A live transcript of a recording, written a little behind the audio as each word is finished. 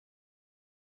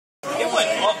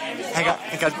Hey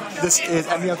guys, this is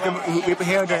Emil. We've been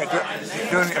here doing a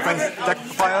friend's deck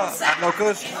fire at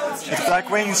Locos. It's Black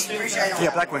Wings.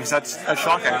 Yeah, Black Wings. That's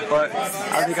shocking. But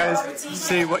how do you guys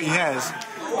see what he has?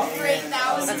 Alright,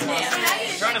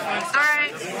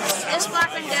 this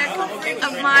Blackwing deck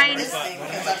of mine is,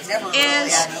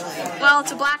 well,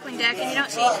 it's a Blackwing deck, and you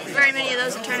don't see very many of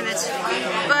those in tournaments,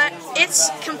 but it's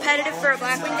competitive for a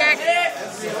Blackwing deck,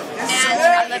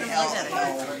 and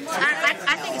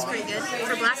I think it's pretty good,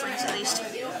 for Blackwings at least.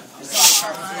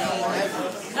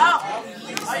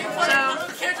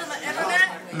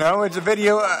 No, it's a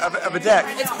video of a deck.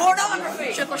 It's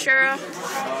pornography! Triple Shura.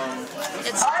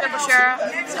 It's Triple Shura.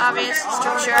 It's obvious. It's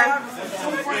Triple Shura.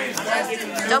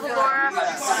 Double Gora.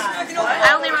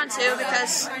 I only run 2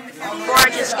 because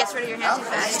Gora just gets rid of your hand too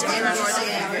fast if you run more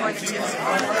than 2.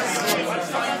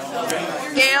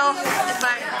 Gale,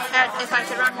 if I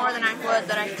could run more than I would,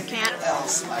 but I can't.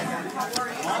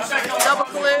 Double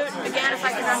Collude, again, if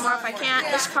I could run more, if I can't.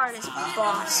 This card is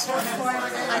boss.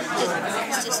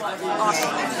 It's just awesome.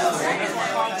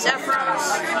 Zephyros,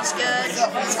 he's good.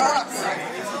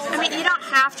 I mean, you don't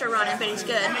have to run him, but he's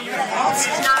good.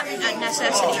 It's not a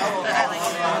necessity, but I like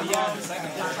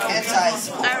it.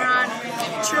 I run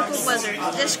Triple Blizzard.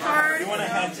 This card,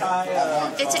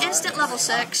 it's an instant level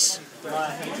 6.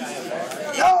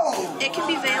 It can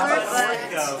be Veiler, but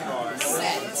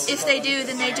if they do,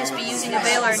 then they'd just be using a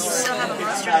Veiler and you still have a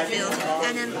monster in the field.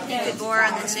 And then you could Gora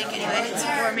and then sink anyway.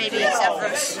 Or maybe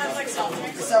Zephyros.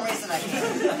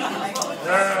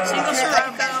 Single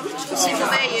Sirocco, single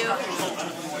Vayu.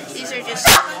 These are just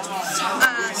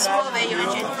small Vayu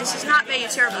engine. This is not Vayu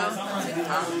Turbo.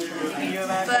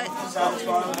 But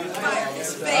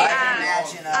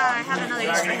I have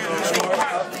another history that I'll show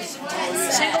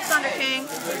you. Single Thunder King.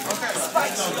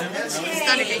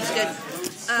 Thunder King's good.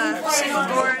 Single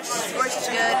Gorge is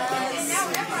good.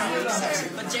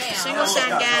 Single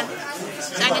Sangan.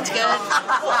 Sangan's good.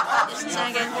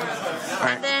 Sangan.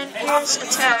 And then here's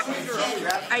attack.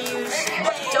 I use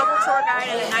double Tour Guide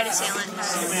and a Night Assailant.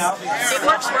 It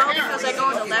works well because I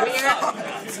go into Levier.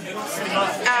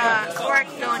 Or I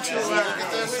can go into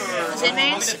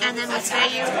Zinmains, and then with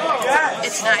Vayu,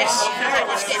 it's nice because I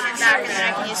just get him back and then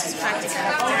I can use his effect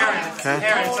again. Okay.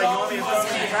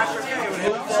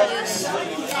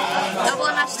 Double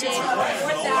MST.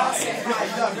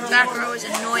 Back row is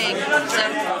annoying, so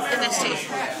MST.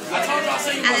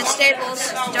 And then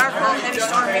staples, Dark Hole, Heavy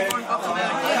Storm, Reborn, Book of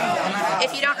Moon.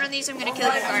 If you don't run these, I'm going to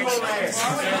kill your cards.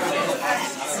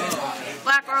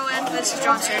 Black Whirlwind, this is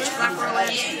Drawn Search. Black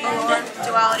Whirlwind, Allure,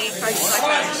 Duality, Crisis Like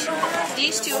Crisis.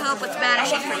 These two help with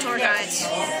banishing for tour guides.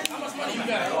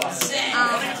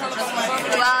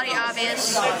 Duality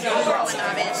obvious, Whirlwind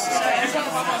obvious.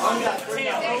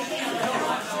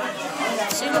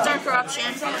 Single Dark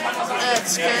Corruption,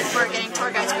 it's good for getting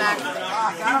tour guides back.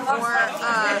 Or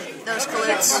those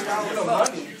Colludes.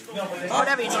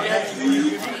 Whatever you need to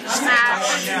do.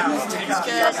 Smash, it's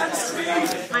good.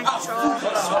 Mind Control,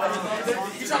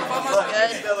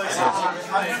 good.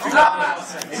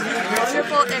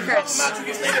 Triple Icarus.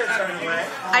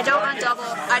 I don't run double.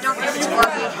 I don't think it's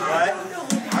working.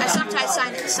 I sometimes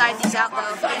side these out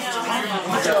though.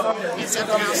 Need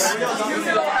something else.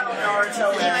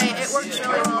 Anyway, it works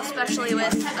really well, especially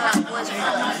with Blizzard.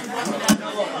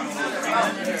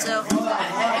 So,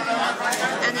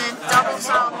 and then double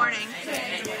Solid Warning.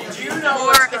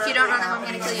 Or if you don't run them, I'm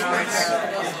going to kill you first.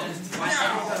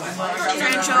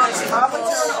 Train Shock,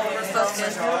 Pulse, both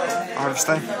good. Hardest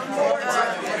thing?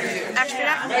 Extra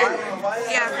deck?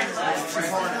 Yeah.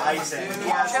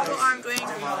 Triple Armed Wing.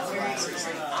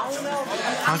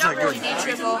 I don't really need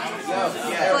triple,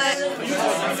 but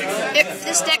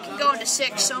this deck can go into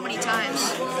 6 so many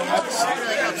times. This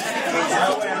really helps.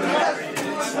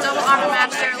 Double Armor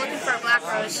Master, looking for a Black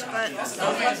Rose, but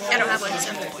I don't have one,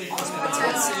 so.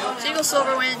 Single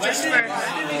Silverwind, just for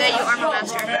Vayu Armor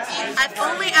Master. I've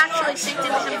only actually synced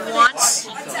into him once,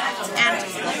 and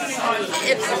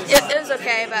it was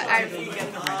okay, but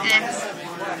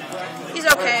he's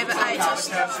okay, but I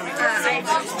just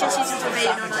use him for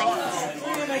Vayu normally.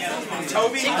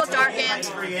 Single Dark Hand.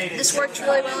 This works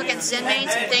really well against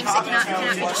Zinmains and things that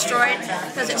cannot be destroyed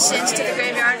because it sends to the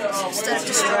graveyard instead of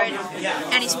destroyed,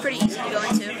 and he's pretty easy to go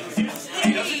into.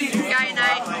 Gaia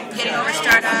Knight, getting over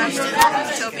Stardust and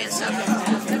Utopia and stuff.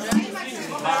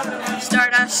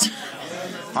 Stardust.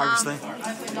 Hardest thing?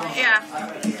 Yeah,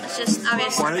 it's just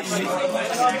obvious. Why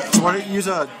don't you use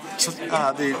the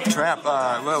trap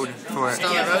road for it?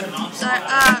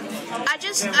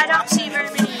 I don't see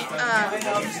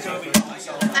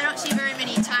very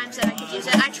many times that I could use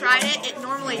it. I tried it. It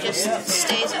normally just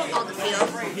stays on the field.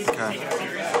 Okay.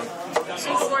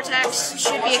 Single Vortex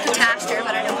should be a Catastor,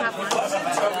 but I don't have one.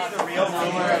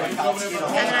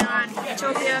 And then I'm on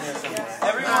Utopia,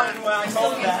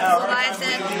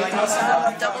 Leviathan,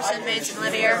 Double Sinmates, and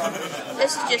Livier.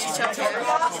 This is just Utopia,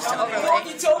 just to overlay.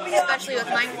 Especially with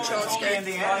mind control, it's good. And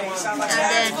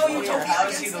then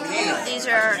these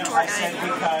are tour guide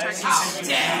targets.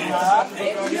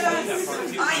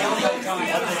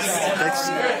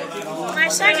 My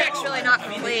side deck's really not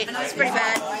complete. It's pretty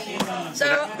bad. So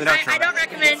I don't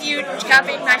recommend you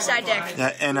copying my side deck.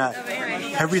 Yeah, and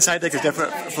every side deck is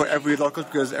different for every local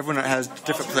because everyone has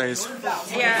different plays.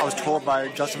 Yeah. I was told by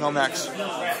Justin Lomax.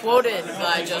 Quoted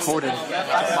by Justin. Quoted.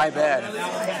 My bad.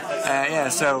 Yeah,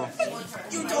 so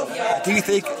do you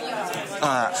think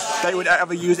they would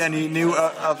ever use any new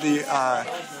of the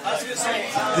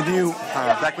new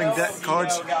Blackwing deck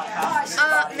cards?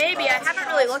 Maybe. I haven't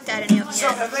really looked at any of them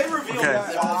yet. Okay.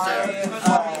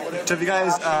 So if you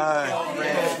guys,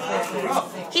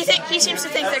 He seems to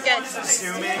think they're good.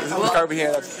 this card over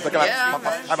here, look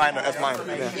at mine, that's mine.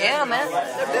 Yeah. Yeah, man.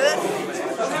 They're good.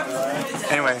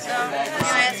 Anyway. Anyway,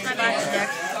 that's my Blackwing deck.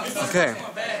 Okay.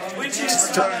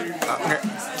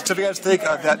 So if you guys think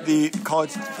that the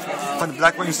cards from the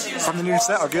Blackwings from the new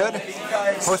set are good,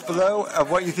 post below of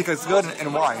what you think is good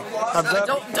and why. Thumbs up.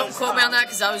 Don't quote me on that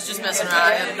because I was just messing around.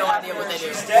 I have no idea what they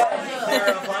do.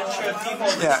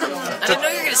 Yeah. I didn't know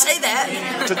you were going to say that.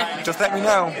 Just let me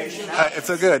know if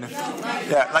they're good.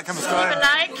 Yeah, like, comment, Leave a subscribe.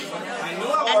 like,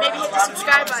 and maybe hit the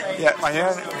subscribe button. Yeah, right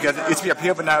here, because it used to be up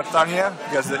here, but now it's down here,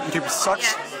 because the YouTube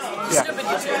sucks. Yeah. Yeah. Stupid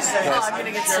YouTube. Oh, I'm going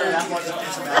to get sued.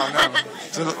 Oh, no.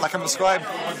 So like and subscribe.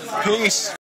 Peace.